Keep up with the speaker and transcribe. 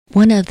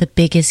One of the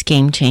biggest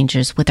game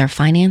changers with our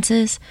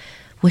finances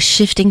was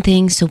shifting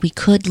things so we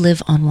could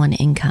live on one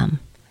income.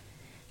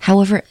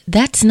 However,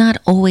 that's not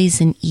always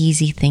an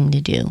easy thing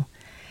to do.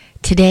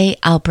 Today,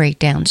 I'll break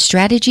down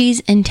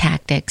strategies and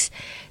tactics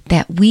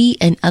that we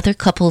and other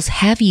couples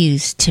have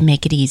used to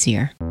make it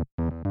easier.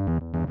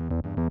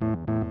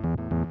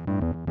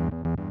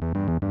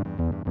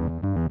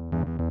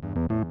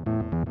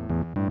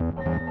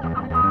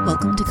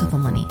 Welcome to Couple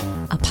Money,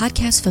 a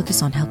podcast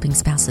focused on helping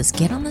spouses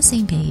get on the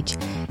same page,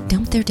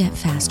 dump their debt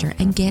faster,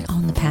 and get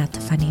on the path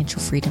to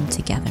financial freedom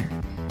together.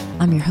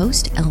 I'm your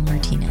host, Elle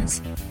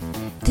Martinez.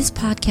 This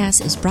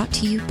podcast is brought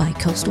to you by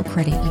Coastal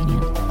Credit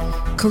Union.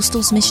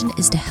 Coastal's mission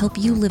is to help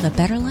you live a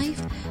better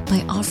life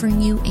by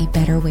offering you a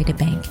better way to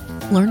bank.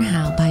 Learn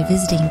how by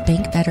visiting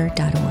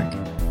bankbetter.org.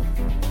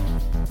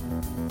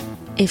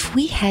 If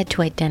we had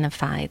to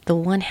identify the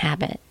one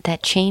habit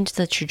that changed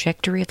the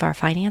trajectory of our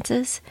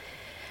finances,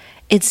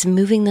 it's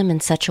moving them in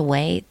such a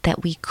way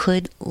that we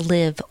could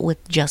live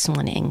with just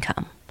one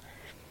income.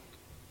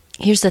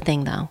 Here's the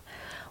thing though,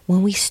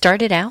 when we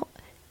started out,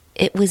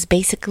 it was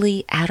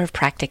basically out of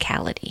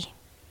practicality.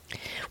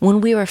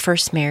 When we were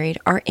first married,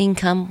 our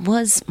income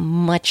was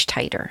much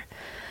tighter.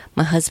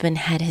 My husband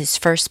had his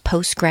first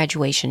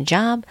post-graduation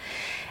job,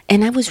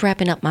 and I was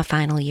wrapping up my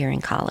final year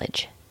in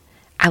college.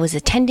 I was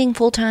attending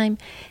full-time,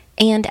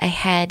 and I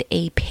had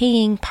a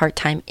paying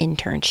part-time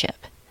internship.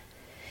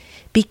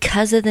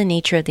 Because of the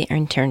nature of the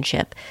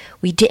internship,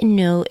 we didn't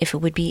know if it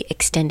would be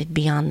extended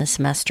beyond the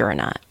semester or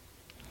not.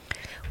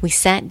 We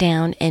sat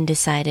down and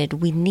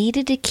decided we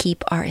needed to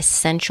keep our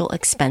essential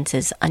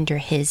expenses under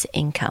his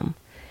income.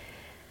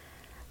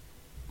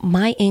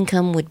 My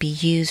income would be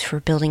used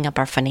for building up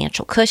our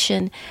financial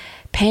cushion,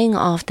 paying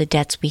off the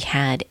debts we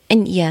had,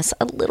 and yes,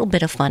 a little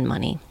bit of fun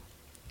money.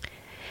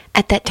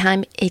 At that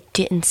time, it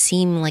didn't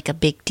seem like a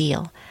big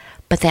deal,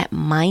 but that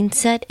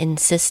mindset and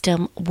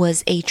system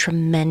was a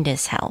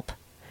tremendous help.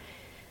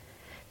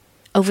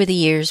 Over the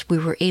years, we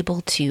were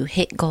able to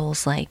hit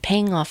goals like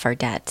paying off our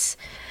debts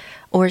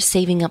or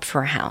saving up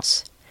for a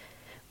house.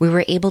 We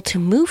were able to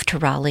move to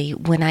Raleigh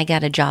when I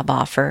got a job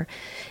offer,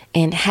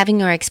 and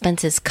having our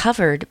expenses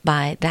covered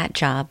by that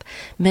job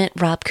meant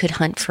Rob could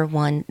hunt for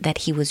one that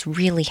he was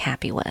really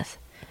happy with.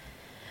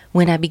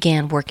 When I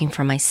began working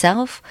for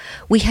myself,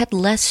 we had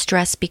less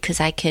stress because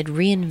I could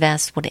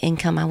reinvest what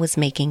income I was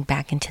making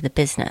back into the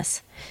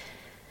business.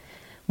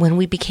 When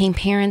we became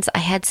parents, I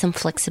had some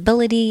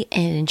flexibility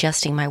in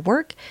adjusting my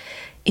work,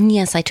 and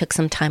yes, I took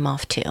some time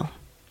off too.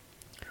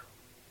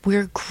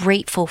 We're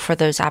grateful for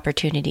those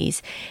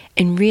opportunities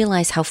and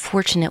realize how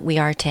fortunate we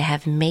are to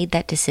have made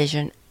that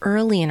decision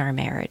early in our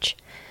marriage.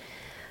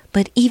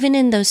 But even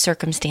in those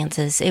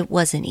circumstances, it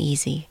wasn't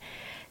easy.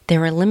 There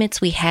were limits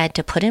we had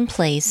to put in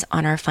place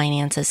on our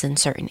finances in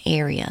certain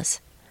areas.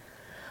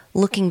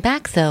 Looking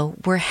back though,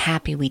 we're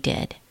happy we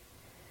did.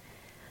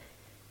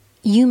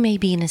 You may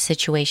be in a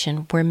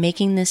situation where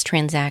making this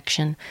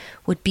transaction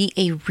would be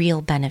a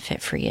real benefit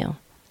for you.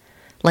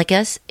 Like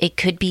us, it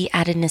could be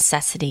out of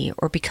necessity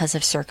or because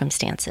of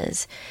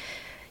circumstances.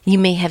 You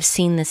may have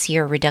seen this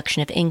year a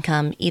reduction of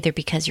income either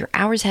because your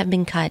hours have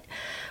been cut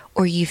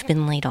or you've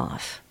been laid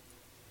off.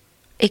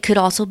 It could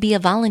also be a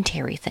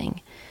voluntary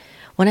thing.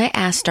 When I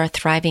asked our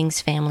Thriving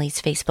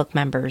Families Facebook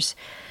members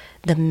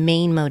the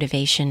main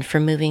motivation for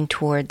moving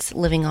towards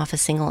living off a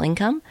single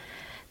income,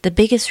 the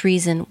biggest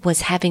reason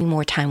was having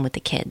more time with the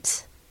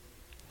kids.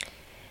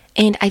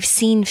 And I've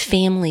seen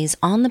families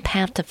on the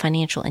path to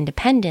financial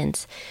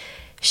independence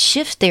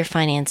shift their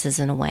finances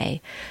in a way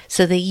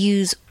so they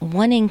use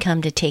one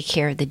income to take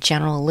care of the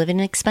general living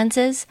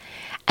expenses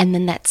and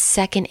then that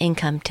second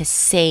income to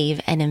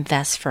save and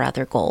invest for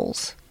other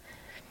goals.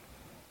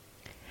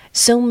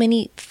 So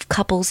many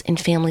couples and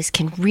families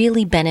can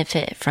really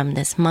benefit from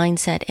this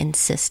mindset and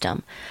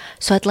system,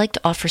 so I'd like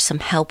to offer some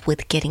help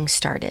with getting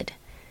started.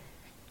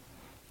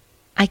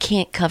 I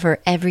can't cover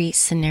every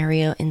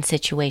scenario and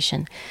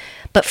situation,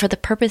 but for the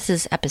purpose of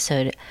this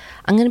episode,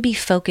 I'm going to be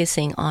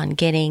focusing on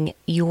getting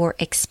your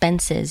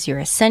expenses, your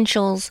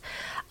essentials,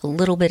 a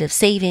little bit of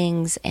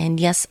savings, and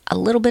yes, a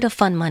little bit of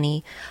fun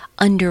money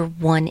under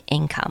one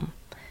income.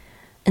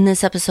 In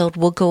this episode,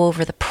 we'll go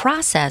over the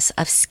process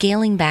of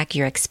scaling back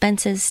your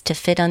expenses to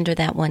fit under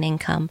that one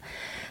income,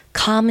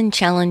 common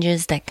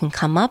challenges that can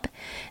come up,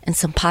 and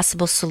some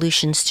possible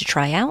solutions to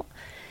try out,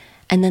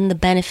 and then the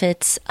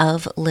benefits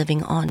of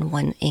living on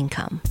one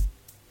income.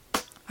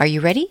 Are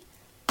you ready?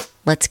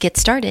 Let's get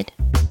started.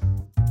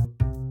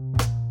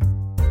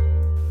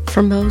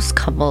 For most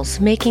couples,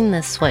 making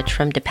the switch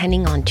from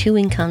depending on two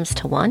incomes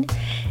to one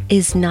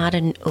is not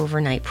an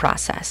overnight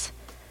process.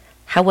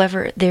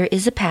 However, there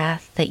is a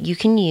path that you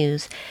can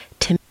use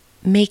to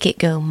make it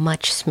go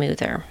much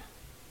smoother.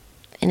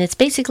 And it's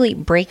basically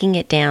breaking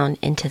it down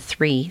into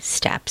 3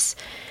 steps.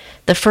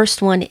 The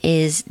first one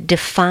is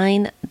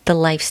define the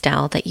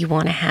lifestyle that you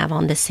want to have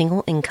on the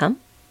single income.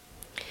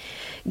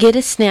 Get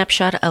a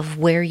snapshot of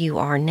where you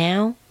are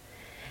now,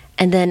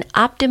 and then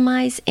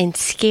optimize and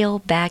scale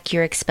back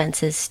your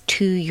expenses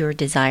to your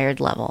desired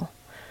level.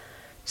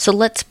 So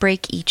let's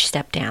break each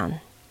step down.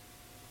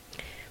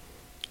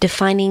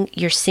 defining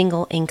your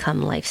single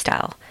income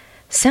lifestyle.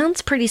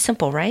 Sounds pretty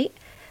simple, right?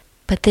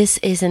 But this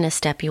isn't a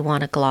step you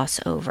want to gloss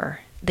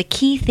over. The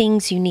key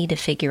things you need to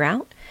figure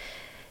out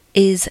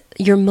is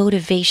your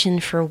motivation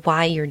for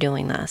why you're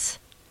doing this.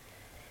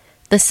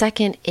 The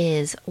second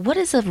is, what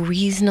is a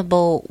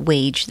reasonable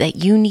wage that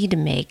you need to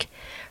make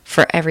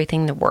for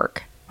everything to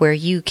work, where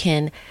you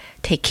can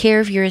take care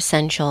of your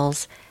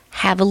essentials,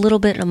 have a little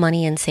bit of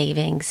money in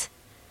savings,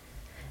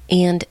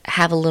 and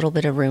have a little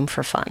bit of room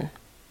for fun.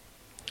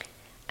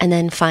 And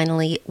then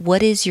finally,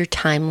 what is your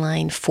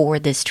timeline for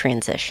this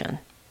transition?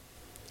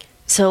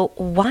 So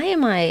why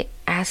am I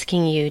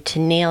asking you to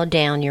nail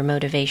down your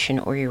motivation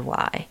or your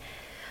why?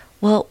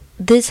 Well,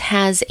 this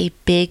has a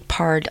big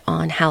part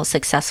on how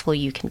successful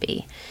you can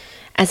be.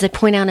 As I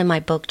point out in my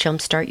book,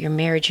 Jumpstart Your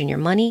Marriage and Your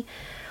Money,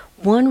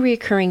 one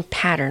recurring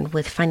pattern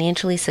with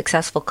financially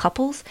successful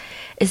couples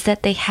is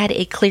that they had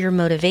a clear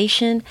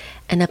motivation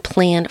and a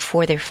plan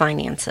for their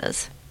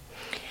finances.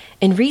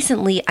 And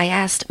recently, I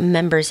asked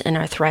members in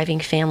our Thriving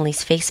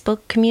Families Facebook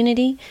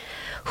community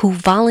who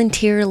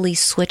voluntarily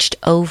switched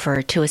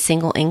over to a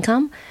single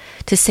income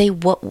to say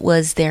what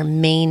was their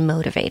main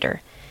motivator.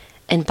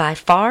 And by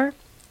far,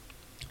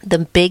 the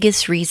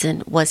biggest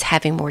reason was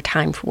having more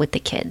time with the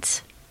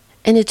kids.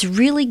 And it's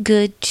really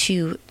good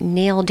to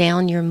nail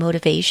down your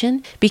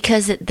motivation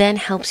because it then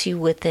helps you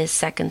with this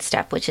second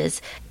step, which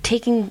is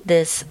taking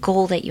this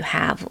goal that you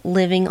have,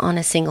 living on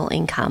a single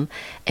income,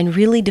 and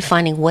really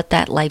defining what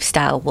that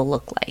lifestyle will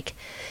look like.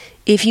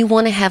 If you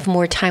want to have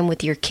more time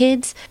with your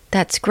kids,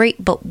 that's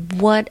great, but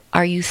what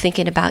are you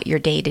thinking about your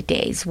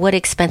day-to-days? What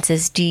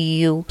expenses do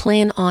you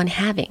plan on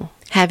having?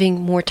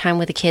 Having more time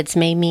with the kids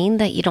may mean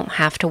that you don't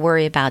have to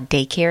worry about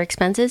daycare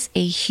expenses,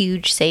 a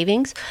huge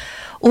savings,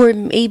 or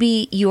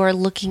maybe you are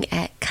looking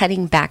at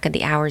cutting back on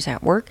the hours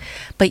at work,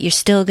 but you're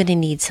still going to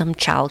need some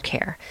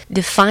childcare.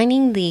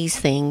 Defining these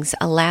things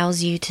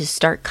allows you to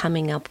start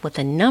coming up with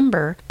a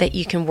number that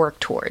you can work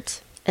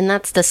towards. And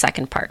that's the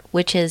second part,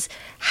 which is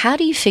how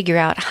do you figure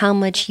out how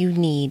much you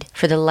need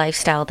for the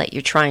lifestyle that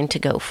you're trying to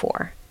go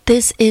for?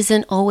 This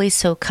isn't always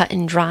so cut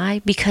and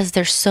dry because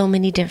there's so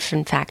many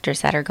different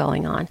factors that are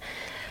going on.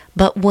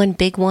 But one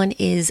big one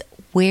is,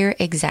 where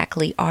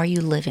exactly are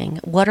you living?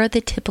 What are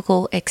the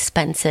typical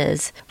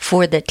expenses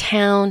for the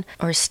town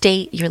or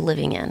state you're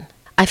living in?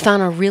 I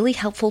found a really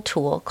helpful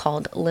tool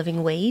called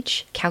Living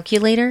Wage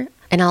Calculator,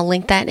 and I'll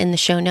link that in the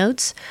show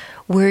notes,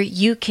 where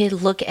you can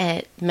look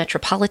at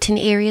metropolitan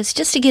areas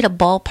just to get a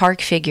ballpark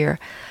figure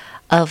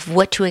of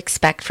what to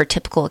expect for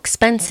typical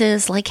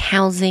expenses like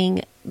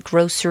housing,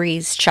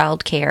 groceries,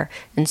 childcare,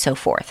 and so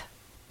forth.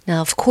 Now,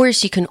 of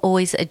course, you can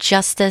always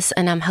adjust this,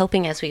 and I'm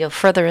hoping as we go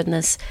further in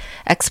this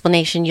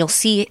explanation, you'll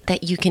see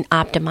that you can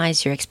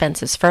optimize your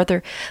expenses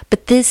further,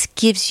 but this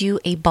gives you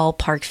a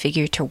ballpark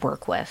figure to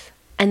work with.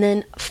 And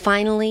then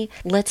finally,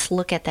 let's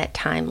look at that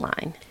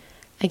timeline.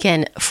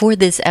 Again, for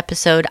this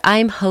episode,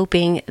 I'm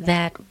hoping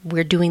that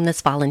we're doing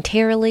this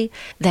voluntarily,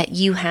 that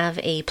you have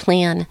a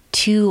plan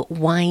to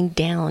wind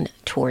down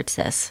towards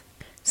this.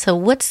 So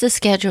what's the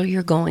schedule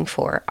you're going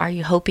for? Are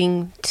you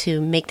hoping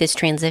to make this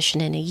transition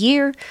in a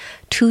year,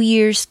 2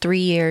 years, 3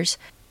 years?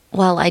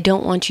 While I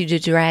don't want you to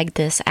drag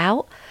this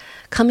out,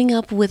 coming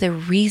up with a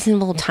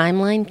reasonable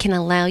timeline can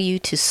allow you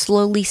to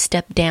slowly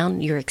step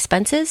down your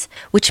expenses,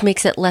 which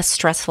makes it less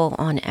stressful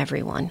on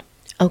everyone.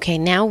 Okay,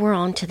 now we're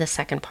on to the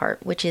second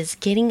part, which is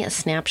getting a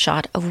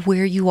snapshot of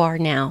where you are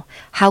now.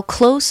 How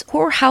close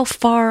or how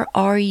far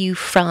are you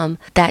from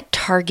that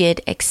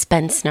target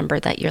expense number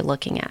that you're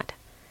looking at?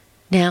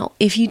 Now,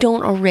 if you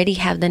don't already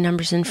have the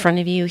numbers in front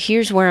of you,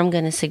 here's where I'm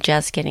going to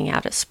suggest getting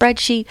out a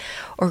spreadsheet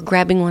or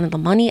grabbing one of the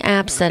money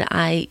apps that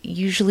I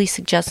usually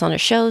suggest on a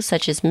show,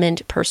 such as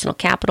Mint, Personal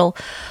Capital,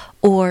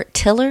 or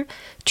Tiller,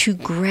 to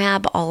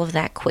grab all of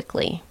that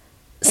quickly.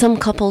 Some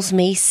couples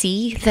may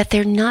see that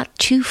they're not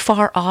too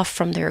far off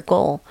from their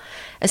goal,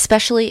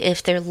 especially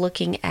if they're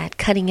looking at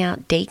cutting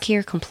out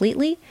daycare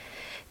completely.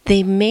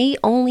 They may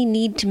only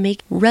need to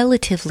make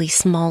relatively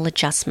small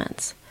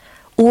adjustments.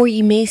 Or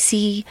you may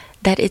see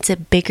that it's a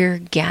bigger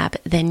gap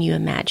than you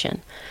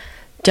imagine.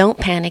 Don't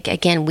panic.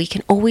 Again, we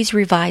can always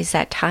revise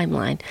that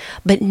timeline,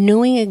 but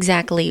knowing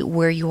exactly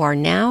where you are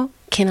now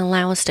can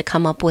allow us to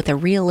come up with a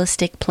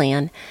realistic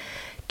plan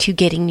to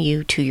getting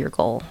you to your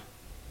goal.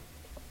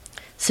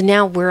 So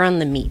now we're on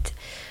the meat,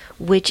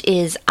 which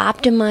is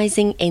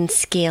optimizing and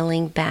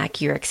scaling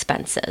back your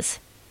expenses.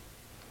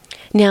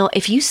 Now,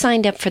 if you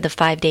signed up for the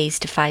 5 days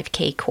to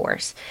 5K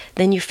course,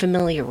 then you're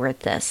familiar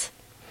with this.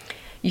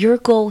 Your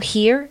goal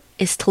here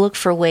is to look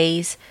for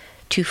ways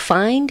to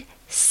find,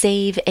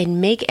 save,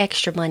 and make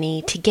extra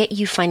money to get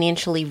you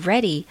financially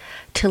ready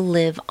to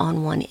live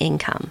on one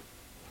income.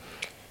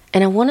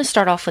 And I want to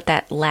start off with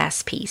that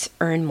last piece,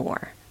 earn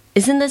more.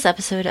 Isn't this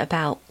episode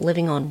about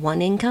living on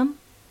one income?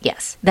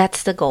 Yes,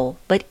 that's the goal.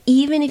 But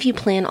even if you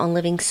plan on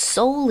living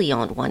solely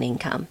on one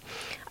income,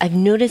 I've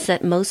noticed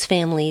that most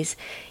families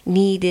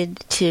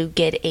needed to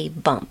get a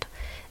bump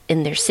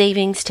in their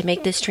savings to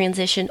make this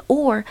transition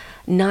or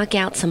knock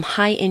out some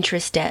high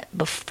interest debt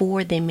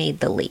before they made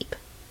the leap.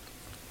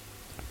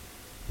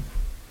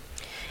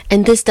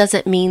 And this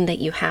doesn't mean that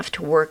you have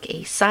to work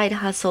a side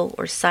hustle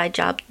or side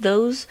job.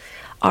 Those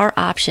are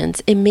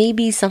options. It may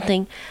be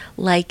something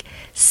like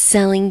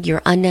selling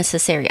your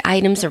unnecessary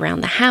items around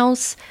the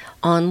house,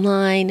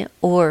 online,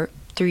 or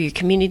through your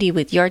community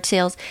with yard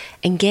sales,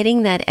 and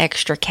getting that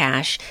extra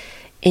cash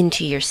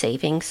into your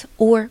savings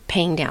or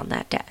paying down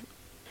that debt.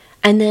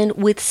 And then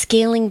with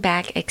scaling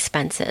back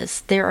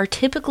expenses, there are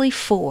typically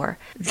 4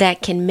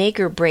 that can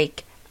make or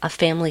break a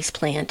family's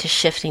plan to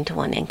shifting to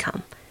one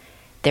income.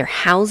 They're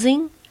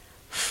housing,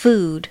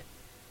 food,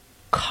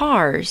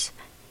 cars,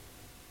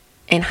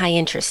 and high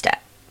interest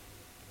debt.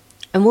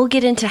 And we'll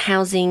get into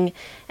housing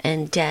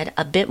and debt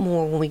a bit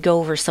more when we go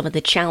over some of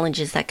the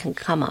challenges that can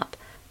come up.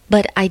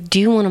 But I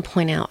do want to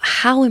point out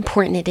how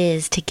important it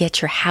is to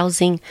get your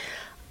housing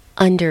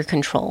under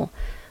control.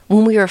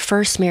 When we were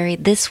first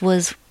married, this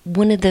was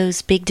one of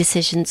those big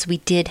decisions we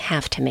did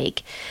have to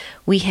make.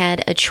 We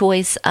had a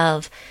choice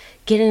of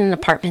getting an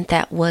apartment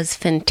that was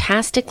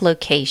fantastic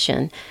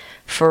location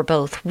for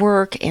both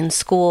work and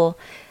school,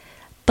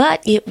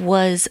 but it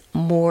was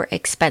more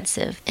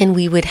expensive, and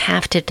we would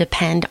have to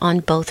depend on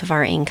both of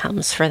our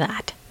incomes for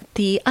that.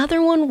 The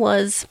other one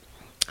was,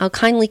 I'll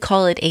kindly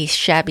call it a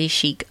shabby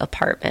chic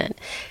apartment.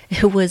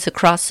 It was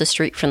across the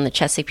street from the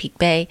Chesapeake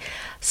Bay,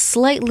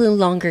 slightly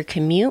longer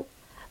commute,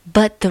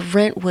 but the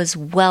rent was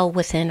well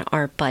within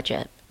our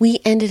budget. We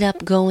ended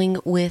up going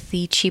with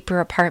the cheaper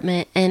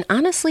apartment, and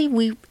honestly,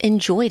 we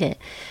enjoyed it.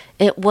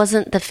 It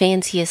wasn't the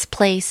fanciest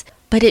place,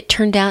 but it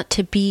turned out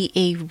to be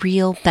a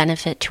real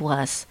benefit to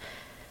us.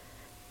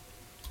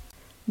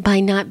 By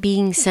not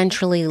being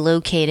centrally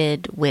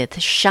located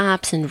with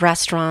shops and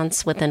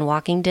restaurants within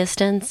walking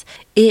distance,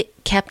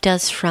 it kept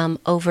us from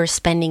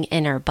overspending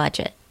in our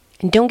budget.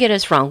 And don't get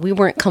us wrong, we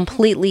weren't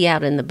completely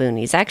out in the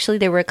boonies. Actually,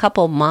 there were a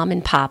couple mom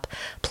and pop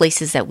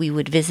places that we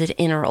would visit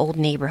in our old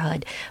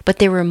neighborhood, but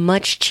they were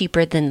much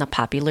cheaper than the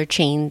popular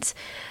chains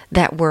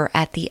that were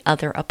at the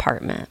other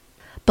apartment.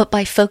 But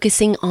by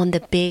focusing on the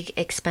big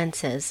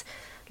expenses,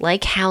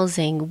 like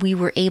housing, we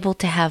were able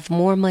to have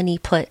more money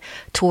put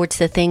towards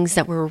the things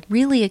that we're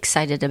really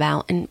excited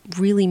about and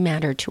really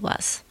matter to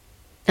us.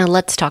 Now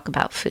let's talk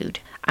about food.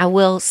 I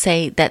will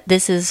say that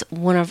this is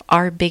one of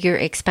our bigger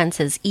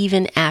expenses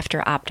even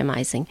after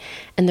optimizing.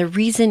 And the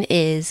reason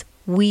is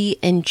we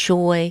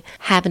enjoy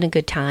having a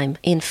good time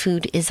and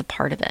food is a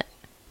part of it.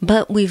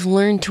 But we've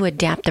learned to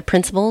adapt the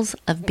principles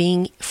of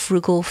being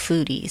frugal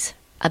foodies.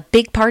 A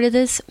big part of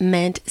this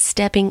meant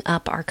stepping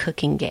up our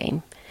cooking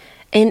game.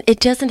 And it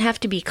doesn't have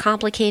to be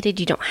complicated.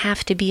 You don't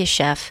have to be a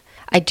chef.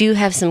 I do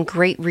have some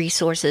great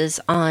resources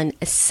on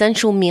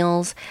essential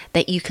meals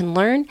that you can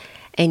learn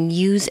and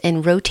use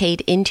and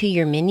rotate into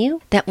your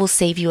menu that will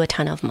save you a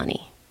ton of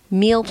money.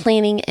 Meal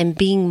planning and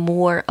being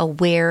more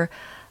aware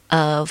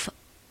of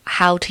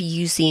how to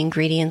use the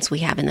ingredients we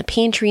have in the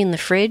pantry and the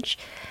fridge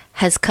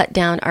has cut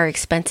down our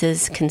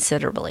expenses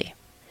considerably.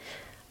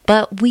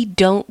 But we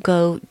don't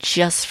go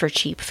just for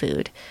cheap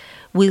food.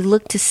 We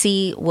look to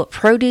see what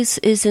produce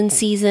is in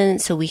season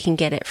so we can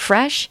get it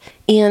fresh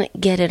and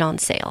get it on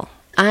sale.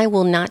 I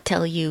will not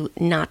tell you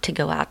not to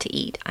go out to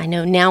eat. I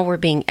know now we're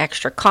being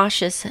extra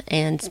cautious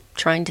and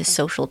trying to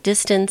social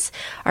distance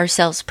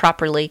ourselves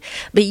properly,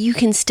 but you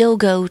can still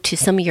go to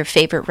some of your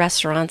favorite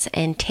restaurants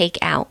and take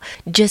out.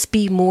 Just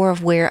be more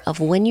aware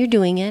of when you're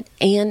doing it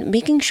and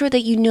making sure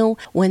that you know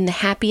when the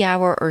happy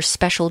hour or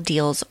special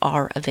deals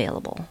are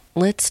available.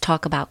 Let's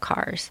talk about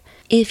cars.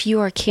 If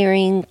you are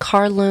carrying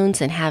car loans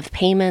and have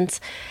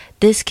payments,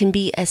 this can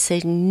be a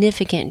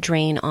significant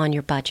drain on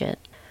your budget.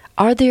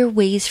 Are there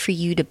ways for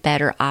you to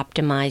better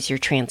optimize your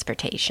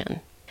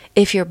transportation?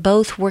 If you're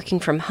both working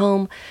from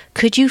home,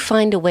 could you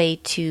find a way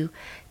to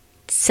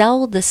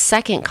sell the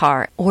second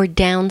car or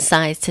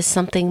downsize to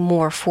something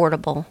more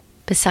affordable?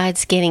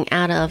 Besides getting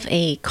out of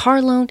a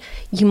car loan,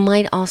 you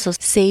might also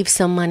save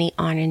some money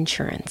on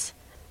insurance.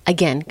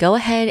 Again, go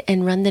ahead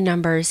and run the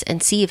numbers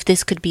and see if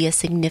this could be a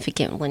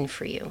significant win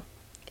for you.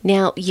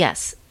 Now,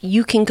 yes,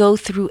 you can go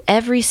through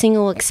every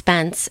single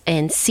expense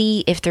and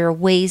see if there are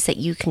ways that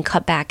you can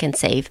cut back and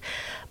save.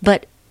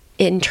 But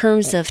in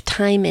terms of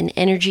time and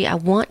energy, I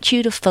want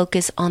you to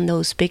focus on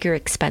those bigger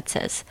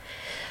expenses.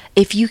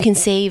 If you can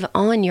save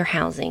on your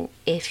housing,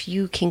 if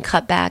you can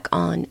cut back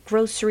on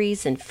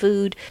groceries and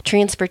food,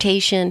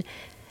 transportation,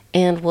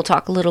 and we'll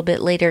talk a little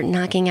bit later,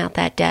 knocking out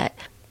that debt.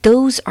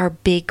 Those are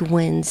big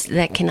wins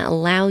that can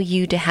allow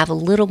you to have a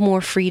little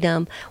more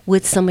freedom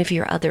with some of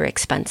your other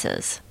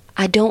expenses.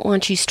 I don't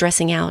want you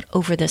stressing out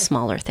over the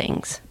smaller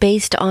things.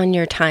 Based on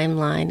your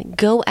timeline,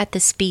 go at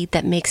the speed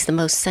that makes the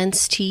most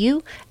sense to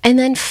you, and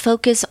then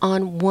focus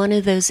on one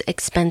of those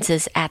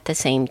expenses at the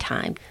same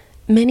time.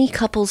 Many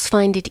couples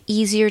find it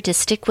easier to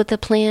stick with the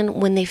plan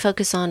when they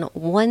focus on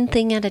one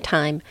thing at a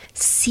time,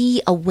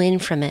 see a win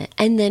from it,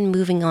 and then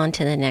moving on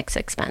to the next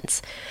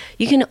expense.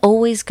 You can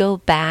always go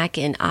back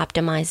and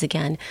optimize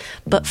again,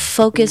 but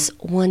focus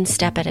one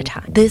step at a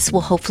time. This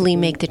will hopefully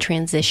make the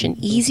transition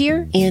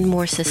easier and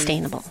more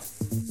sustainable.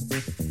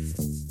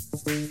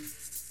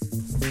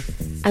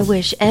 I I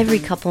wish every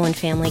couple and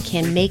family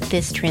can make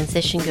this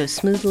transition go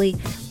smoothly,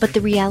 but the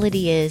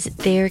reality is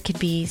there could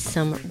be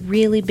some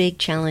really big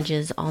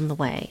challenges on the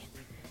way.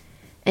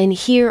 And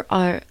here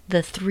are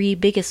the 3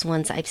 biggest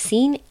ones I've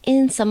seen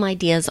and some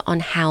ideas on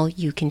how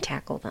you can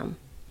tackle them.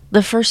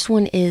 The first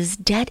one is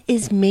debt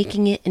is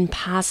making it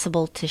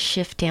impossible to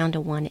shift down to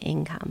one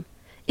income.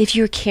 If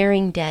you're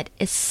carrying debt,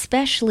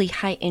 especially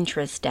high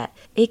interest debt,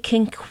 it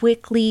can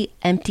quickly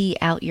empty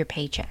out your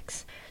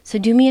paychecks. So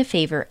do me a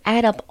favor,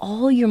 add up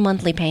all your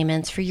monthly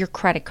payments for your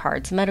credit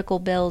cards, medical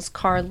bills,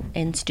 car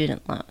and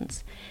student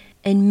loans.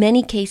 In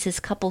many cases,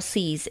 couple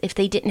C's, if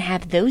they didn't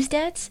have those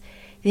debts,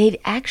 they'd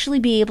actually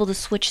be able to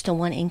switch to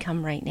one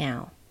income right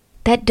now.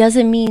 That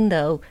doesn't mean,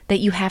 though, that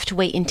you have to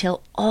wait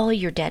until all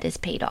your debt is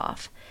paid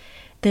off.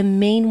 The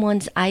main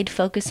ones I'd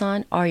focus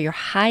on are your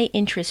high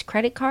interest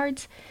credit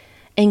cards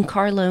and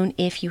car loan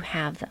if you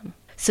have them.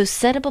 So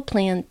set up a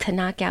plan to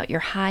knock out your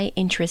high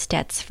interest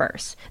debts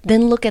first.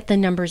 Then look at the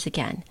numbers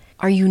again.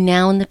 Are you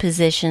now in the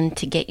position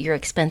to get your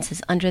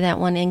expenses under that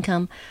one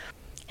income?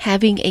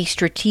 Having a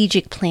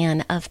strategic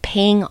plan of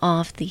paying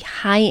off the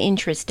high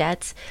interest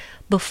debts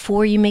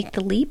before you make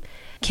the leap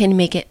can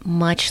make it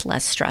much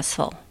less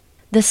stressful.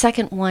 The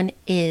second one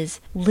is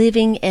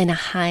living in a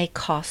high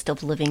cost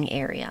of living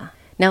area.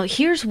 Now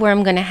here's where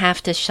I'm going to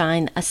have to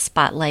shine a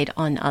spotlight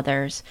on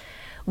others.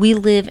 We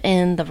live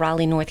in the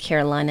Raleigh, North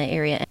Carolina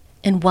area.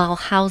 And while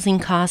housing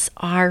costs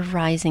are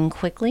rising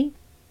quickly,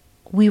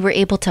 we were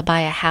able to buy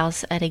a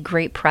house at a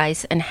great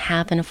price and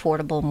have an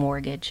affordable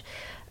mortgage.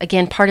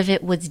 Again, part of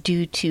it was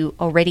due to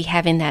already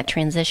having that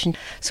transition,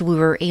 so we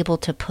were able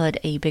to put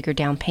a bigger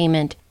down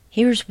payment.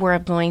 Here's where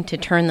I'm going to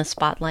turn the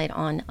spotlight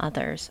on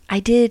others.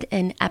 I did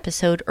an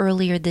episode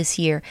earlier this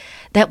year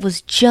that was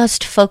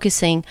just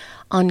focusing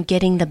on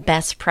getting the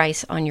best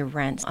price on your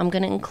rent. I'm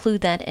going to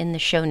include that in the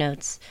show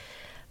notes,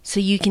 so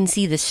you can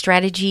see the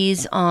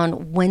strategies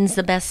on when's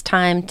the best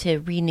time to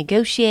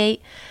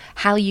renegotiate,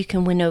 how you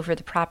can win over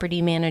the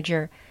property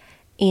manager,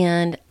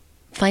 and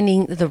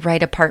finding the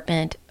right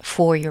apartment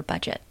for your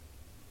budget.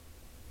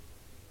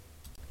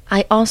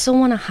 I also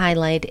want to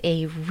highlight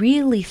a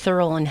really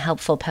thorough and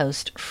helpful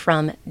post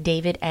from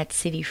David at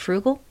City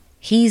Frugal.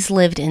 He's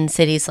lived in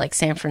cities like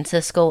San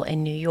Francisco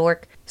and New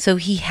York, so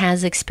he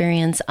has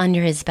experience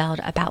under his belt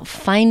about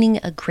finding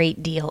a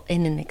great deal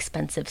in an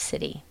expensive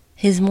city.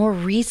 His more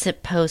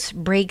recent post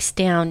breaks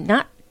down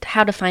not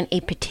how to find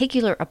a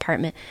particular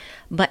apartment,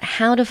 but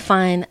how to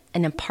find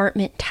an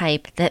apartment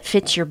type that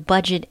fits your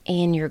budget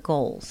and your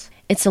goals.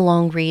 It's a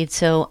long read,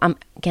 so I'm,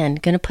 again,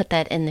 going to put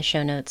that in the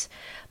show notes.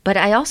 But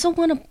I also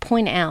want to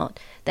point out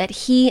that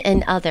he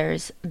and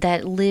others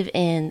that live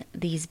in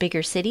these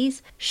bigger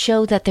cities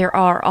show that there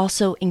are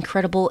also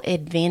incredible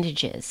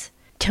advantages.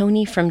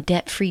 Tony from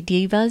Debt Free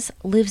Divas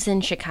lives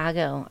in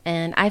Chicago,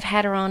 and I've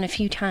had her on a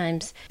few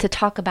times to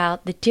talk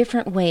about the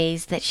different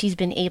ways that she's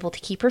been able to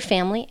keep her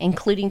family,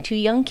 including 2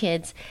 young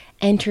kids,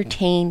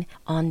 entertained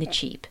on the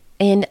cheap.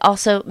 And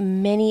also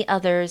many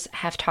others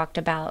have talked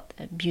about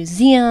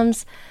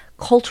museums,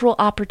 cultural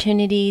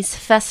opportunities,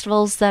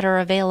 festivals that are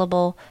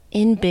available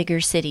in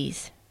bigger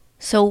cities.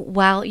 So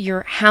while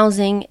your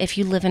housing, if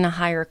you live in a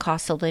higher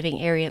cost of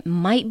living area,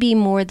 might be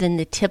more than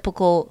the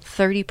typical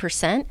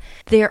 30%,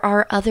 there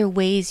are other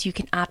ways you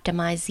can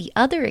optimize the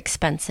other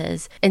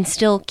expenses and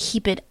still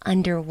keep it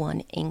under one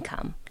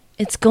income.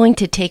 It's going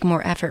to take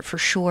more effort for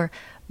sure,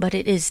 but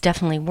it is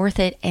definitely worth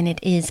it and it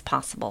is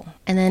possible.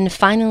 And then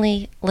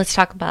finally, let's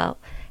talk about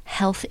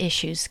health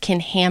issues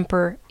can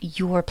hamper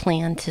your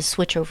plan to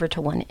switch over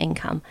to one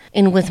income.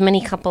 And with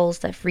many couples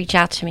that reach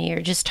out to me or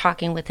just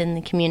talking within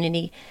the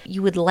community,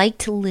 you would like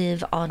to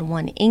live on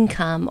one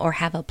income or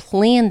have a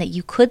plan that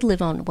you could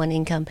live on one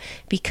income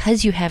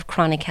because you have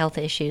chronic health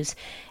issues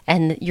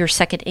and your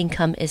second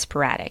income is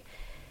sporadic.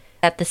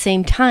 At the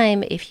same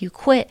time, if you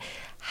quit,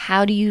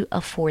 how do you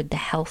afford the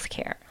health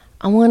care?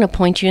 I want to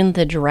point you in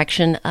the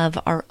direction of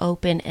our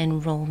open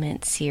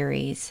enrollment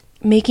series.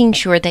 Making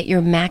sure that you're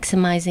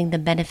maximizing the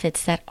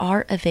benefits that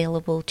are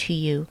available to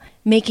you.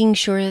 Making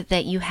sure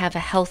that you have a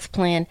health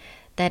plan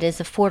that is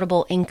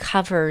affordable and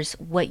covers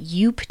what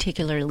you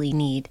particularly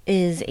need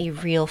is a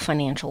real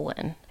financial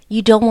win.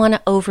 You don't want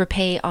to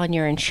overpay on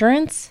your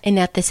insurance, and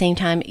at the same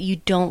time, you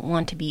don't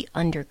want to be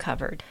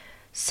undercovered.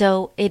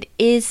 So it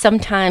is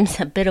sometimes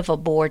a bit of a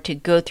bore to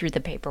go through the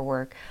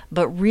paperwork,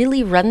 but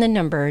really run the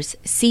numbers,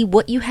 see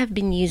what you have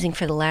been using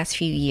for the last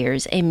few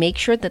years, and make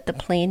sure that the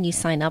plan you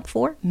sign up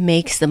for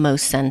makes the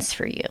most sense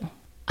for you.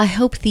 I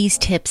hope these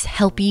tips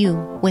help you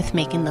with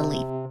making the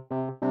leap.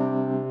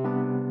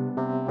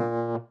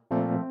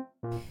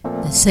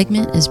 This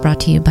segment is brought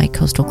to you by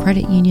Coastal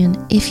Credit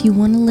Union. If you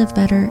want to live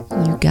better,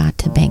 you got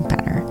to bank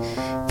better.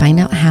 Find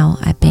out how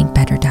at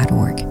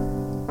bankbetter.org.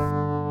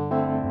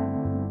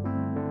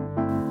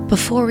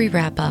 Before we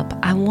wrap up,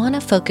 I want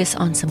to focus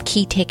on some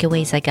key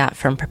takeaways I got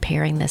from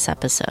preparing this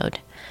episode.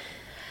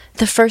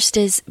 The first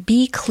is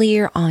be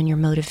clear on your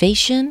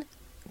motivation,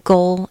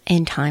 goal,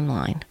 and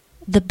timeline.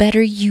 The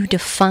better you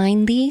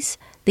define these,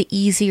 the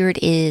easier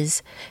it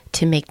is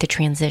to make the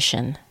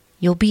transition.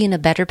 You'll be in a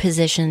better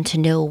position to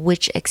know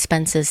which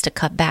expenses to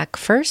cut back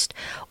first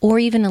or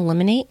even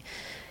eliminate,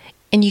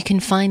 and you can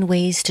find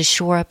ways to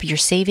shore up your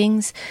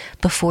savings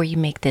before you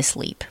make this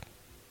leap.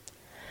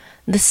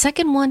 The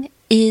second one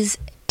is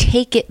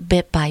take it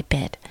bit by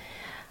bit.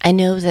 I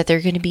know that there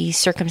are going to be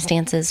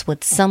circumstances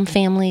with some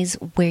families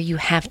where you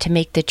have to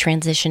make the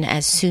transition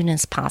as soon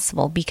as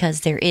possible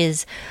because there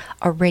is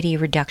already a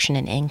reduction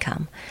in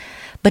income.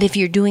 But if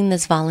you're doing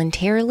this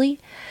voluntarily,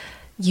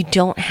 you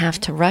don't have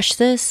to rush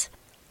this.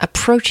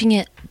 Approaching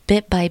it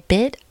bit by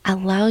bit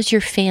allows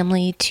your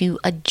family to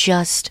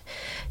adjust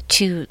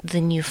to the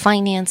new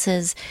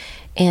finances,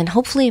 and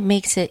hopefully it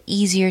makes it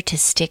easier to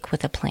stick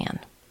with a plan.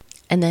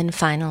 And then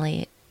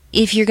finally,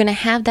 if you're going to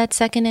have that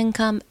second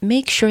income,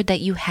 make sure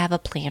that you have a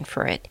plan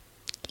for it.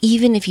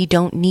 Even if you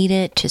don't need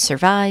it to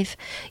survive,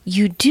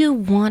 you do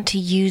want to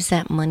use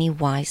that money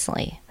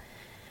wisely.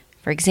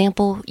 For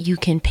example, you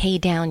can pay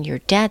down your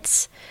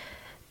debts,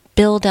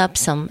 build up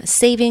some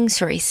savings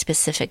for a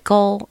specific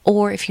goal,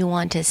 or if you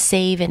want to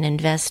save and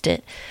invest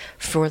it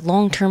for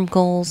long-term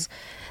goals,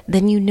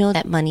 then you know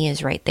that money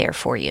is right there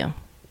for you.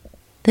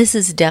 This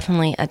is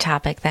definitely a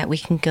topic that we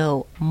can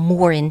go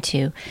more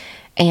into,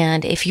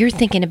 and if you're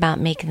thinking about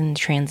making the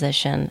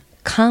transition,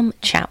 come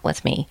chat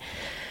with me.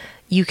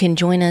 You can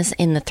join us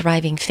in the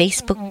thriving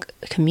Facebook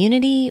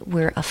community.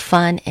 We're a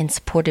fun and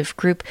supportive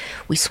group.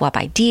 We swap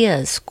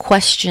ideas,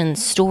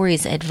 questions,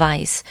 stories,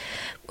 advice,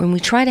 when we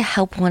try to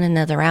help one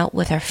another out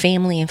with our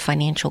family and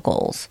financial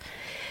goals.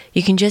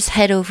 You can just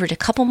head over to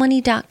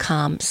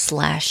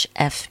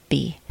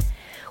couplemoney.com/FB.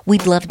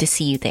 We'd love to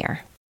see you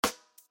there.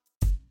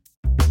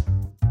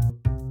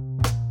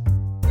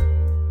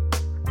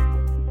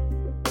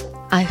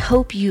 I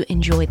hope you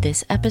enjoyed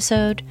this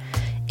episode.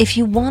 If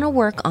you want to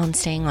work on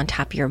staying on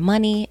top of your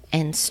money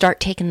and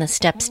start taking the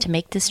steps to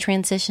make this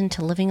transition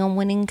to living on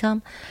one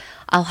income,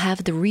 I'll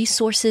have the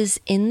resources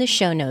in the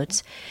show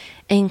notes,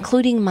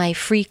 including my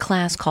free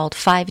class called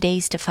 5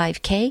 Days to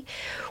 5K,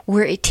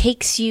 where it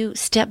takes you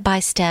step by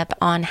step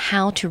on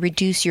how to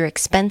reduce your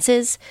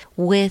expenses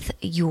with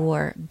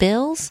your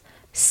bills,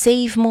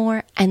 save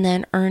more, and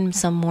then earn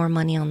some more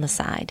money on the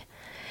side.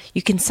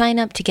 You can sign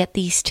up to get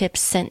these tips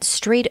sent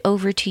straight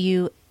over to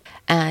you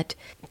at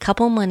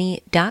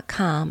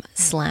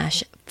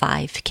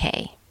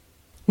couplemoney.com/5K.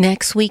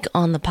 Next week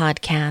on the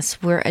podcast,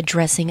 we're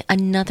addressing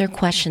another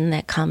question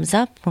that comes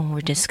up when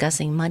we're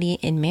discussing money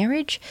in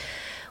marriage,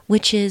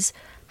 which is,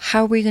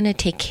 how are we going to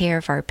take care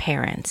of our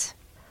parents?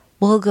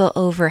 We'll go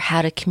over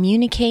how to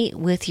communicate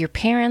with your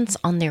parents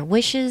on their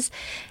wishes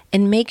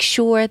and make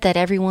sure that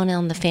everyone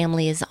in the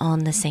family is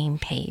on the same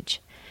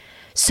page.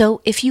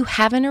 So if you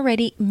haven't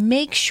already,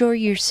 make sure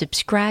you're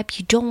subscribed.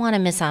 You don't want to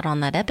miss out on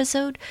that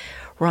episode.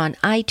 We're on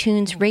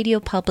iTunes, Radio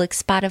Public,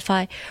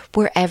 Spotify,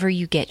 wherever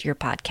you get your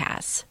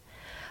podcasts.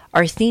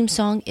 Our theme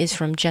song is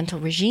from Gentle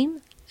Regime,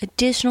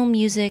 additional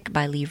music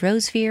by Lee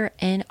Rosevere,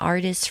 and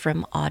artists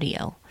from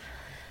Audio.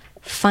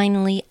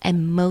 Finally,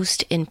 and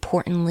most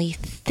importantly,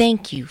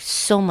 thank you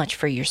so much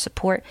for your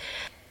support.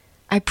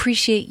 I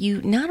appreciate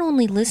you not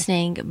only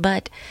listening,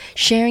 but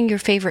sharing your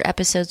favorite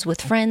episodes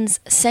with friends,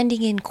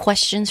 sending in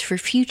questions for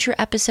future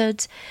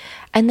episodes,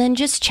 and then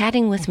just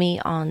chatting with me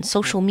on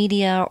social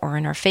media or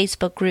in our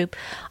Facebook group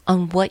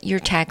on what you're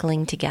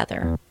tackling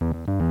together.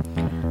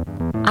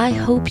 I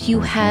hope you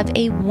have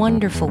a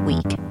wonderful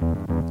week.